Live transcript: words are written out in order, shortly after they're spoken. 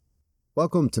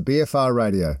Welcome to BFR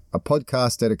Radio, a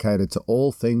podcast dedicated to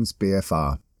all things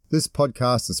BFR. This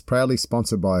podcast is proudly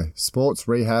sponsored by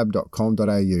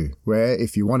sportsrehab.com.au, where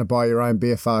if you want to buy your own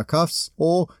BFR cuffs,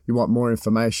 or you want more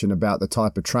information about the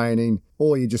type of training,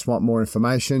 or you just want more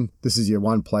information, this is your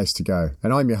one place to go.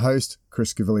 And I'm your host,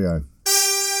 Chris Gavilio.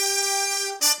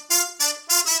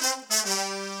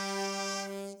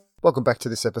 Welcome back to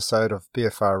this episode of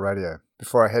BFR Radio.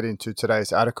 Before I head into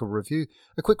today's article review,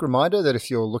 a quick reminder that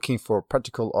if you're looking for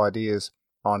practical ideas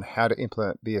on how to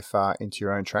implement BFR into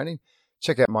your own training,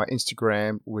 check out my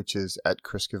Instagram, which is at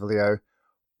Chris Gavilio,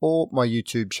 or my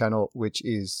YouTube channel, which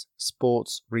is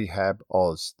Sports Rehab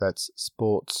Oz. That's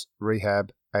Sports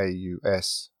Rehab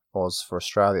AUS, Oz for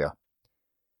Australia.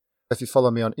 If you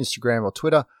follow me on Instagram or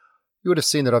Twitter, you would have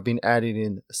seen that I've been adding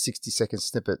in 60-second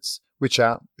snippets, which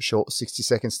are short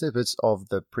 60-second snippets of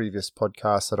the previous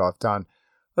podcasts that I've done.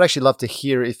 I'd actually love to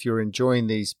hear if you're enjoying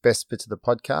these best bits of the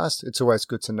podcast. It's always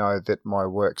good to know that my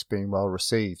work's being well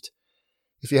received.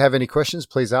 If you have any questions,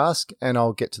 please ask, and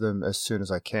I'll get to them as soon as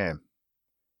I can.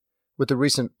 With the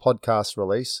recent podcast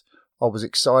release, I was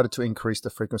excited to increase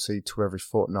the frequency to every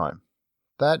fortnight.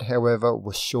 That, however,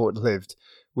 was short-lived,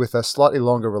 with a slightly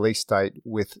longer release date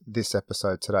with this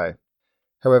episode today.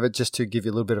 However, just to give you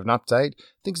a little bit of an update,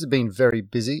 things have been very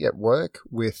busy at work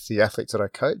with the athletes that I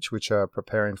coach, which are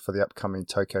preparing for the upcoming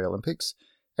Tokyo Olympics.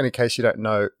 And in case you don't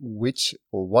know which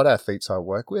or what athletes I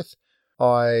work with,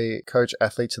 I coach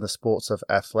athletes in the sports of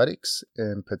athletics,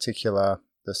 in particular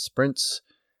the sprints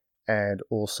and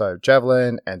also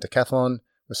javelin and decathlon,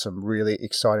 with some really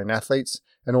exciting athletes,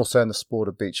 and also in the sport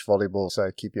of beach volleyball.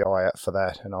 So keep your eye out for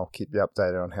that, and I'll keep you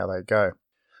updated on how they go.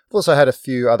 I've also had a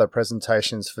few other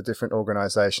presentations for different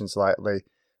organisations lately,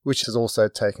 which has also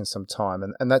taken some time,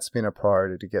 and that's been a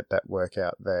priority to get that work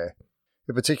out there.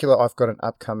 In particular, I've got an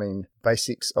upcoming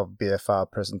Basics of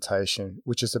BFR presentation,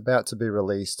 which is about to be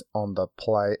released on the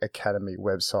Play Academy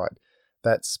website.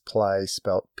 That's Play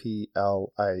spelt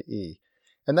P-L-A-E.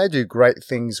 And they do great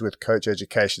things with coach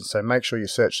education, so make sure you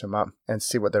search them up and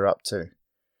see what they're up to.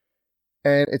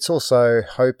 And it's also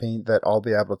hoping that I'll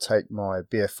be able to take my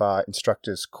BFR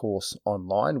instructors course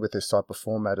online with this type of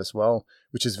format as well,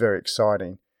 which is very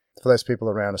exciting. For those people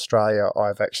around Australia,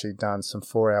 I've actually done some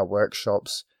 4-hour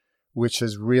workshops, which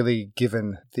has really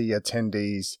given the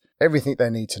attendees everything they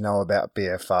need to know about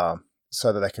BFR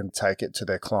so that they can take it to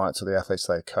their clients or the athletes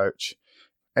they coach.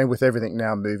 And with everything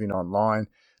now moving online,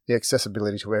 the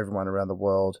accessibility to everyone around the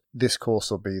world, this course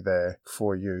will be there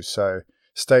for you. So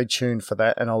stay tuned for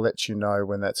that, and I'll let you know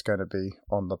when that's going to be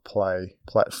on the Play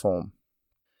platform.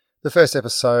 The first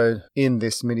episode in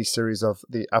this mini-series of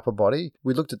the upper body,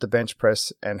 we looked at the bench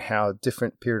press and how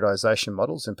different periodization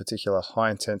models, in particular high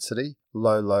intensity,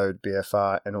 low load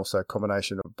BFR, and also a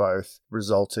combination of both,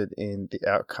 resulted in the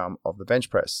outcome of the bench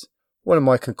press. One of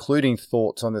my concluding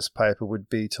thoughts on this paper would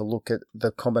be to look at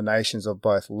the combinations of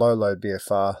both low load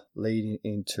BFR leading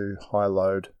into high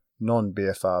load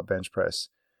non-BFR bench press.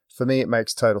 For me, it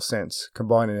makes total sense,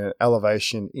 combining an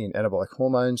elevation in anabolic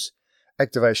hormones,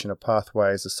 activation of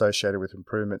pathways associated with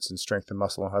improvements in strength and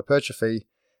muscle and hypertrophy,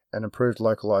 and improved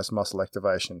localized muscle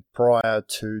activation prior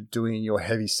to doing your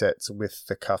heavy sets with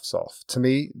the cuffs off. To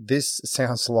me, this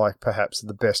sounds like perhaps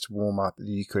the best warm-up that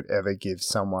you could ever give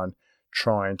someone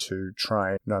trying to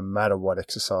train no matter what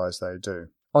exercise they do.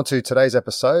 On to today's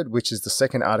episode, which is the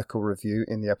second article review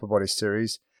in the upper body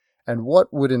series. And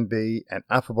what wouldn't be an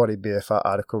upper body BFR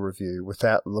article review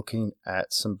without looking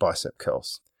at some bicep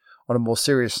curls? On a more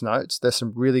serious note, there's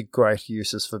some really great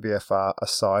uses for BFR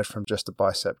aside from just a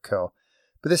bicep curl.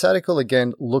 But this article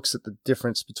again looks at the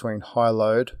difference between high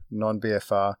load,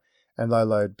 non-BFR, and low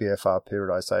load BFR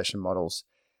periodization models.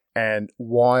 And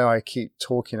why I keep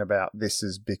talking about this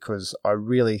is because I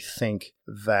really think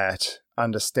that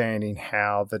understanding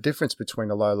how the difference between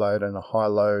a low load and a high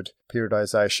load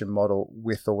periodization model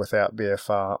with or without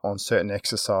BFR on certain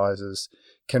exercises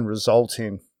can result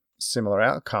in similar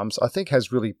outcomes, I think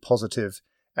has really positive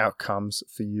outcomes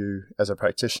for you as a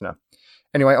practitioner.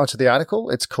 Anyway, onto the article.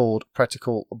 It's called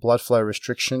Practical Blood Flow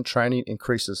Restriction Training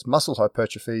Increases Muscle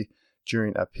Hypertrophy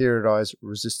During a Periodized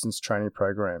Resistance Training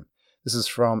Program. This is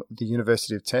from the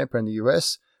University of Tampa in the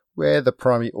US, where the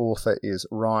primary author is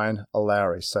Ryan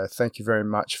Lowry. So thank you very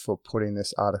much for putting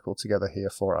this article together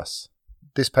here for us.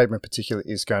 This paper in particular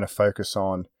is going to focus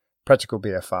on practical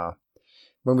BFR.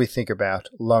 When we think about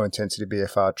low-intensity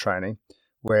BFR training,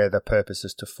 where the purpose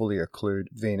is to fully occlude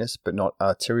venous but not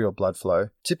arterial blood flow,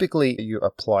 typically you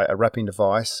apply a wrapping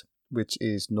device, which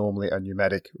is normally a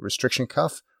pneumatic restriction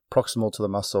cuff, proximal to the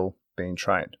muscle being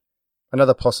trained.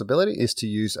 Another possibility is to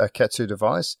use a KAATSU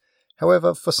device.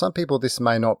 However, for some people this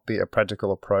may not be a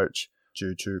practical approach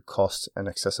due to cost and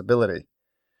accessibility.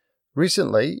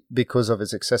 Recently, because of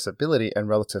its accessibility and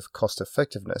relative cost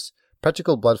effectiveness,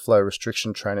 practical blood flow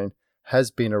restriction training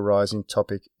has been a rising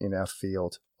topic in our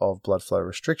field of blood flow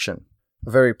restriction.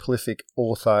 A very prolific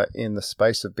author in the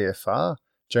space of BFR,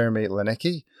 Jeremy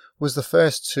Leniecki, was the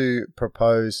first to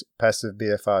propose passive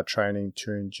BFR training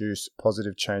to induce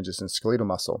positive changes in skeletal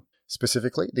muscle.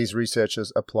 Specifically, these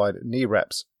researchers applied knee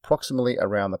wraps proximally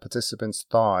around the participants'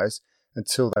 thighs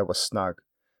until they were snug,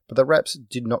 but the wraps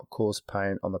did not cause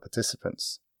pain on the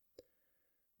participants.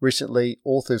 Recently,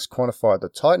 authors quantified the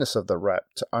tightness of the wrap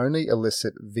to only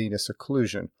elicit venous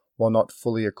occlusion while not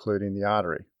fully occluding the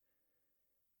artery.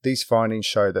 These findings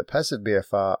show that passive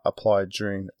BFR applied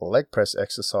during leg press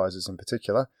exercises in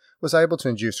particular was able to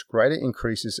induce greater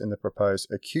increases in the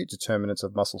proposed acute determinants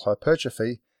of muscle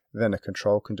hypertrophy than a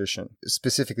control condition.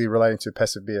 Specifically relating to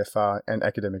passive BFR and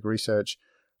academic research,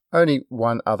 only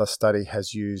one other study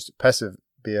has used passive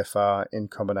BFR in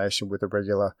combination with a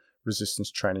regular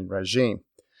resistance training regime.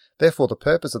 Therefore, the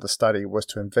purpose of the study was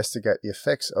to investigate the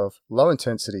effects of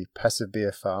low-intensity passive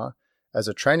BFR as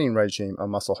a training regime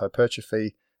on muscle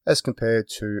hypertrophy as compared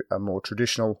to a more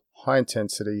traditional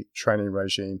high-intensity training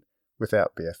regime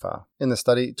without BFR. In the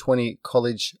study, 20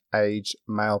 college-age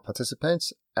male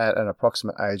participants at an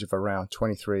approximate age of around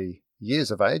 23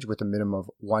 years of age with a minimum of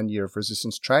 1 year of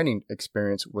resistance training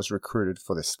experience was recruited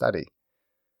for this study.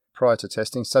 Prior to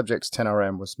testing, subjects'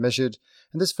 10RM was measured,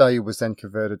 and this value was then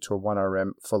converted to a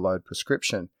 1RM for load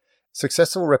prescription.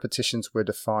 Successful repetitions were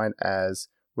defined as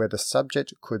where the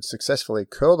subject could successfully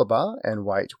curl the bar and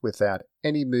weight without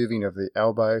any moving of the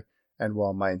elbow and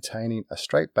while maintaining a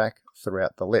straight back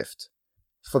throughout the lift.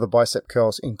 For the bicep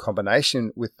curls in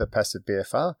combination with the passive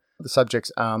BFR, the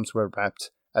subject's arms were wrapped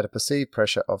at a perceived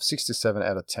pressure of 6 to 7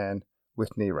 out of 10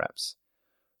 with knee wraps.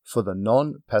 For the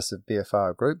non-passive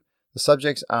BFR group, the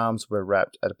subject's arms were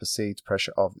wrapped at a perceived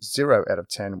pressure of 0 out of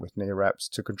 10 with knee wraps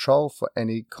to control for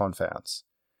any confounds.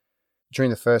 During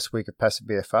the first week of passive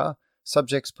BFR,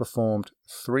 subjects performed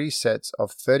 3 sets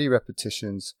of 30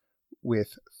 repetitions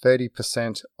with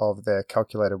 30% of their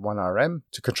calculated 1RM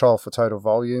to control for total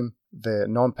volume. The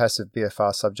non-passive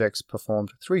BFR subjects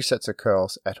performed 3 sets of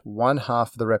curls at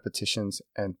 1/2 the repetitions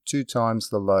and 2 times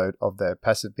the load of their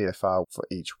passive BFR for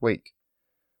each week.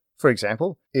 For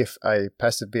example, if a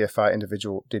passive BFR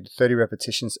individual did 30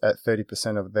 repetitions at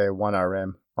 30% of their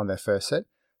 1RM on their first set,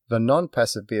 the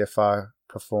non-passive BFR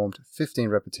performed 15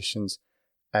 repetitions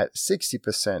at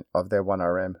 60% of their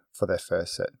 1RM for their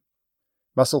first set.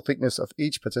 Muscle thickness of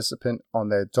each participant on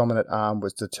their dominant arm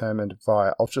was determined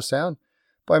via ultrasound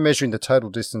by measuring the total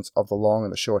distance of the long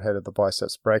and the short head of the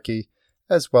biceps brachii,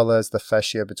 as well as the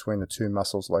fascia between the two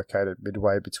muscles located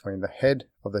midway between the head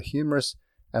of the humerus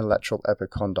and lateral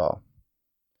epicondyle.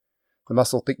 The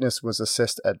muscle thickness was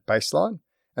assessed at baseline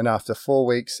and after 4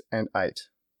 weeks and 8.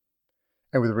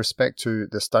 And with respect to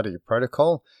the study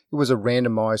protocol, it was a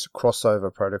randomized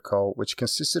crossover protocol which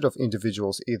consisted of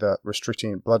individuals either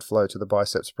restricting blood flow to the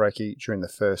biceps brachii during the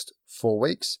first 4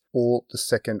 weeks or the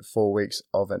second 4 weeks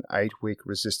of an 8-week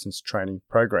resistance training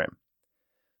program.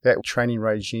 That training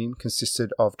regime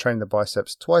consisted of training the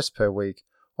biceps twice per week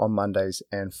on Mondays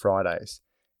and Fridays,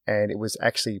 and it was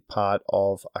actually part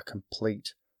of a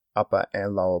complete upper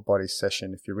and lower body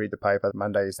session. If you read the paper,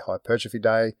 Monday is the hypertrophy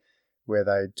day, where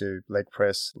they do leg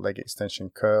press, leg extension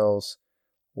curls,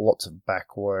 lots of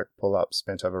back work, pull-ups,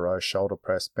 bent over row, shoulder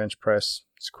press, bench press.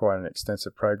 It's quite an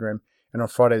extensive program. And on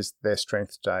Fridays, their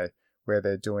strength day, where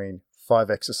they're doing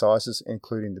 5 exercises,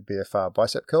 including the BFR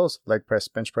bicep curls, leg press,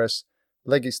 bench press,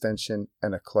 leg extension,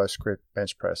 and a close grip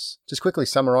bench press. Just quickly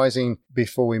summarizing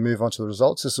before we move on to the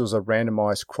results, this was a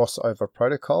randomized crossover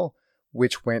protocol,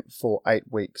 which went for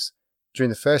 8 weeks. During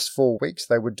the first 4 weeks,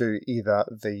 they would do either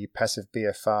the passive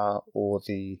BFR or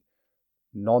the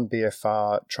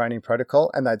non-BFR training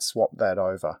protocol, and they'd swap that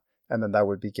over. And then they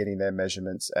would be getting their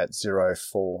measurements at 0,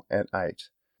 4, and 8.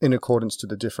 In accordance to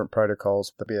the different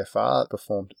protocols, the BFR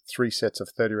performed 3 sets of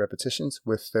 30 repetitions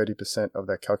with 30% of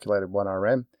their calculated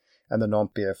 1RM, and the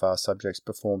non-BFR subjects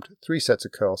performed 3 sets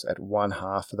of curls at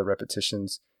 1/2 of the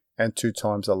repetitions and 2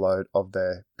 times the load of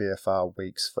their BFR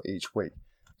weeks for each week.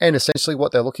 And essentially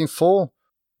what they're looking for,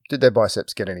 did their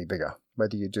biceps get any bigger?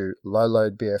 Whether you do low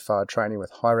load BFR training with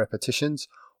high repetitions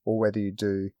or whether you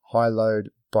do high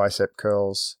load bicep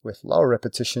curls with lower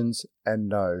repetitions and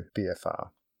no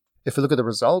BFR. If we look at the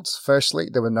results, firstly,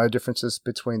 there were no differences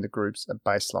between the groups at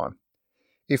baseline.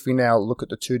 If we now look at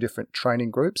the 2 different training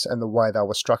groups and the way they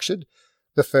were structured,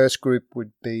 the first group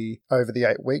would be over the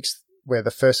 8 weeks, where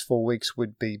the first 4 weeks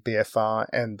would be BFR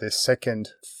and the second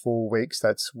 4 weeks,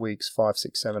 that's weeks 5,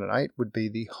 6, 7, and 8, would be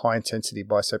the high-intensity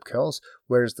bicep curls,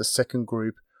 whereas the second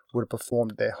group would have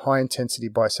performed their high-intensity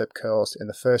bicep curls in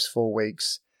the first 4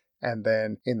 weeks, and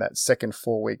then in that second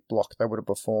 4-week block, they would have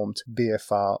performed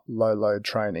BFR low-load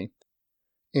training.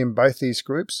 In both these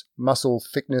groups, muscle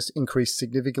thickness increased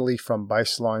significantly from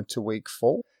baseline to week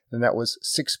 4, and that was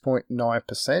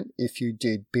 6.9% if you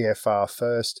did BFR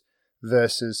first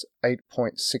versus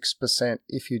 8.6%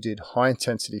 if you did high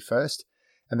intensity first.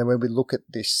 And then when we look at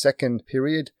the second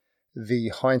period, the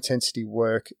high intensity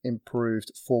work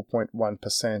improved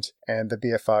 4.1% and the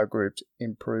BFR group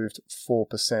improved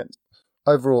 4%.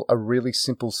 Overall, a really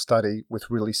simple study with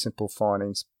really simple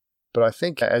findings. But I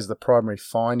think, as the primary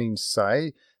findings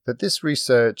say, that this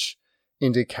research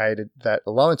indicated that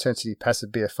low intensity passive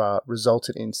BFR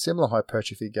resulted in similar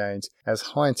hypertrophy gains as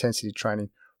high intensity training,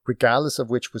 regardless of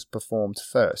which was performed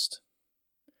first.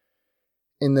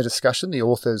 In the discussion, the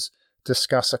authors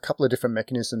discuss a couple of different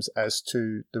mechanisms as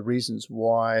to the reasons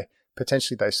why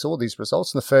potentially they saw these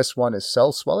results. And the first one is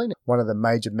cell swelling, one of the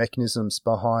major mechanisms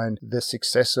behind the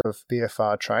success of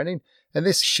BFR training. And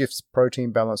this shifts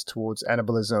protein balance towards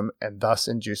anabolism and thus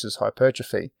induces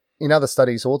hypertrophy. In other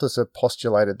studies, authors have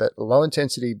postulated that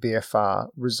low-intensity BFR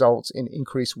results in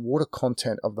increased water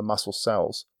content of the muscle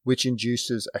cells, which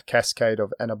induces a cascade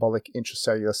of anabolic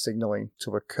intracellular signaling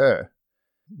to occur.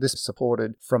 This is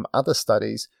supported from other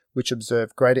studies which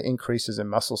observe greater increases in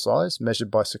muscle size measured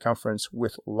by circumference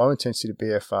with low-intensity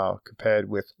BFR compared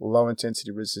with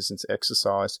low-intensity resistance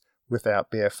exercise without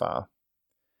BFR.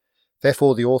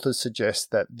 Therefore, the authors suggest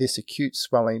that this acute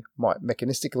swelling might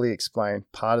mechanistically explain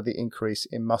part of the increase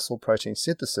in muscle protein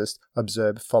synthesis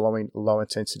observed following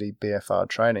low-intensity BFR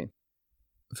training.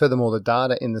 Furthermore, the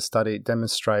data in the study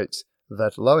demonstrates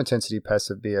that low-intensity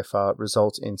passive BFR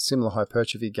results in similar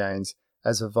hypertrophy gains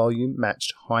as a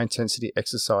volume-matched high-intensity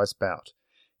exercise bout.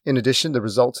 In addition, the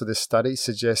results of this study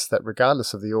suggest that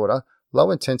regardless of the order,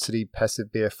 low-intensity passive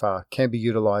BFR can be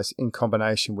utilized in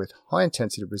combination with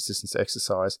high-intensity resistance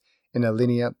exercise in a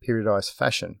linear, periodized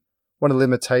fashion. One of the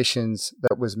limitations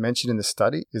that was mentioned in the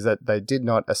study is that they did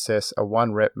not assess a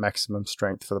 1-rep maximum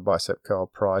strength for the bicep curl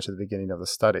prior to the beginning of the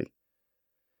study.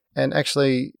 And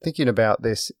actually, thinking about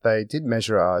this, they did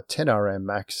measure a 10 RM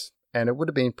max, and it would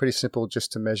have been pretty simple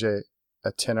just to measure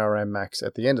a 10 RM max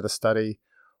at the end of the study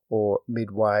or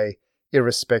midway,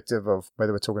 irrespective of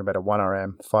whether we're talking about a 1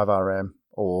 RM, 5 RM,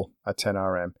 or a 10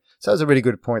 RM. So that was a really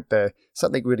good point there,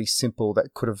 something really simple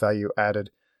that could have value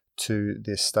added to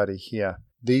this study here.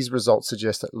 These results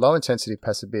suggest that low-intensity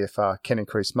passive BFR can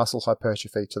increase muscle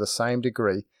hypertrophy to the same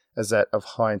degree as that of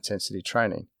high-intensity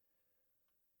training.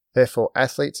 Therefore,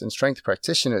 athletes and strength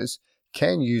practitioners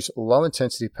can use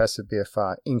low-intensity passive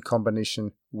BFR in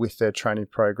combination with their training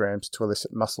programs to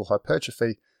elicit muscle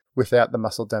hypertrophy without the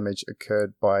muscle damage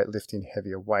occurred by lifting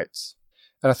heavier weights.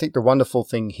 And I think the wonderful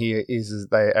thing here is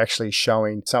they're actually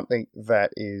showing something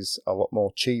that is a lot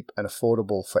more cheap and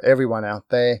affordable for everyone out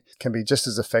there, can be just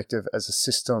as effective as a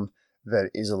system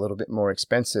that is a little bit more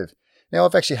expensive. Now,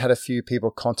 I've actually had a few people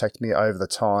contact me over the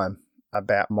time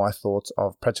about my thoughts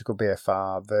of practical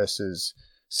BFR versus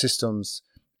systems,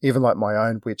 even like my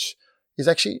own, which is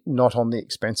actually not on the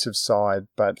expensive side,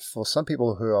 but for some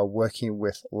people who are working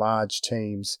with large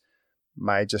teams,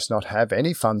 may just not have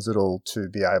any funds at all to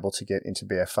be able to get into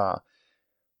BFR.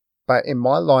 But in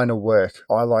my line of work,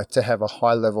 I like to have a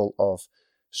high level of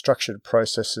structured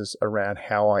processes around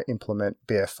how I implement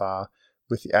BFR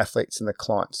with the athletes and the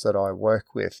clients that I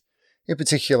work with. In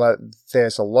particular,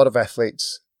 there's a lot of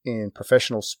athletes in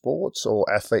professional sports or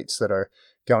athletes that are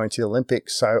going to the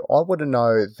Olympics. So I want to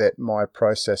know that my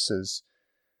processes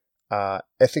are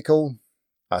ethical,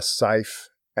 are safe,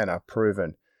 and are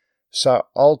proven. So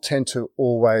I'll tend to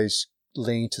always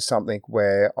lean to something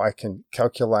where I can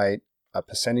calculate a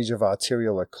percentage of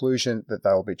arterial occlusion that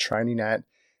they'll be training at,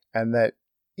 and that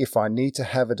if I need to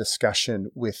have a discussion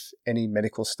with any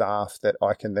medical staff, that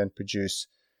I can then produce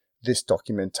this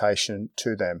documentation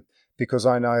to them. Because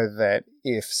I know that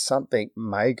if something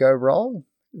may go wrong,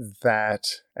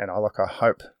 and I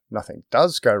hope nothing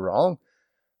does go wrong,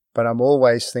 but I'm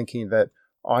always thinking that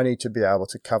I need to be able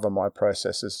to cover my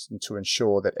processes and to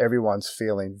ensure that everyone's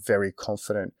feeling very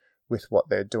confident with what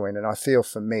they're doing. And I feel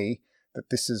for me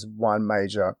that this is one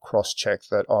major cross-check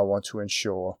that I want to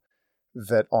ensure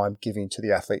that I'm giving to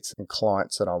the athletes and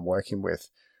clients that I'm working with.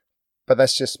 But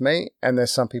that's just me, and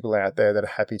there's some people out there that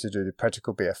are happy to do the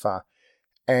practical BFR.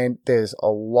 And there's a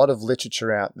lot of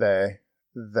literature out there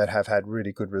that have had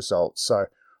really good results. So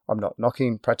I'm not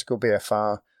knocking practical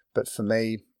BFR, but for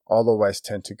me, I'll always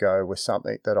tend to go with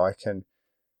something that I can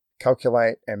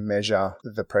calculate and measure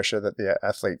the pressure that the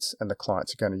athletes and the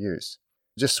clients are going to use.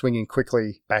 Just swinging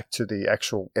quickly back to the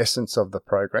actual essence of the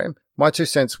program, my 2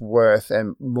 cents worth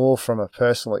and more from a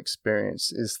personal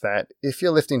experience is that if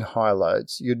you're lifting high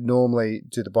loads, you'd normally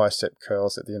do the bicep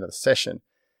curls at the end of the session.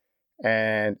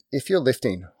 And if you're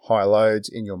lifting high loads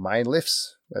in your main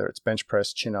lifts, whether it's bench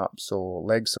press, chin-ups or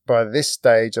legs, by this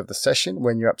stage of the session,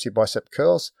 when you're up to your bicep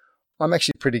curls, I'm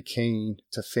actually pretty keen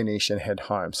to finish and head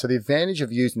home. So the advantage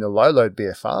of using the low load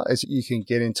BFR is that you can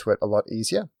get into it a lot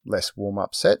easier, less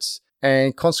warm-up sets,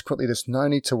 and consequently there's no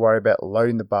need to worry about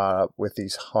loading the bar up with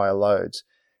these higher loads.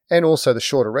 And also the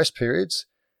shorter rest periods,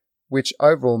 which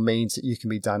overall means that you can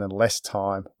be done in less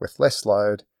time with less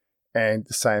load and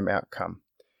the same outcome.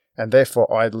 And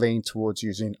therefore I'd lean towards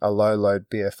using a low load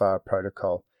BFR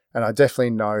protocol. And I definitely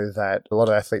know that a lot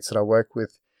of athletes that I work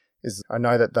with I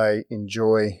know that they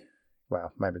enjoy,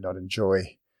 well, maybe not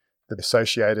enjoy the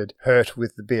associated hurt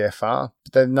with the BFR,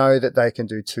 but they know that they can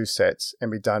do 2 sets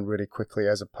and be done really quickly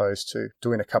as opposed to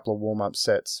doing a couple of warm-up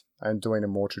sets and doing a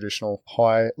more traditional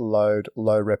high load,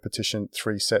 low repetition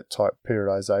 3-set type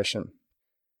periodization.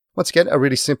 Once again, a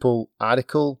really simple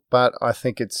article, but I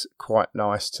think it's quite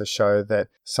nice to show that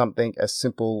something as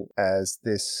simple as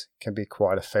this can be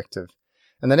quite effective.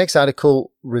 And the next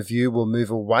article review will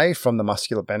move away from the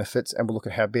muscular benefits and we'll look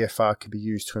at how BFR can be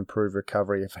used to improve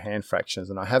recovery of hand fractures.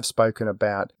 And I have spoken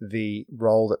about the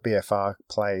role that BFR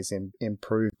plays in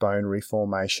improved bone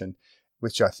reformation,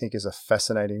 which I think is a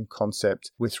fascinating concept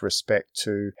with respect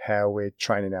to how we're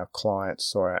training our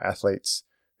clients or our athletes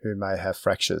who may have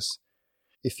fractures.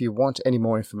 If you want any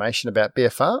more information about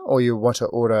BFR or you want to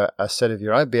order a set of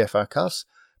your own BFR cuffs,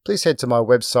 please head to my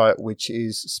website, which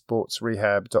is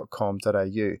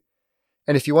sportsrehab.com.au.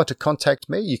 And if you want to contact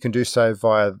me, you can do so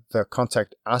via the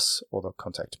Contact Us or the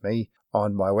Contact Me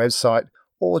on my website,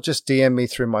 or just DM me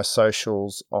through my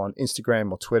socials on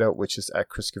Instagram or Twitter, which is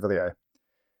 @ChrisCavilio.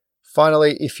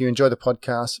 Finally, if you enjoy the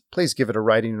podcast, please give it a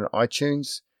rating on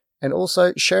iTunes and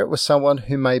also share it with someone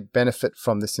who may benefit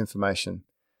from this information.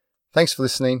 Thanks for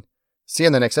listening. See you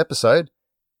in the next episode,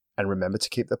 and remember to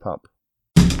keep the pump.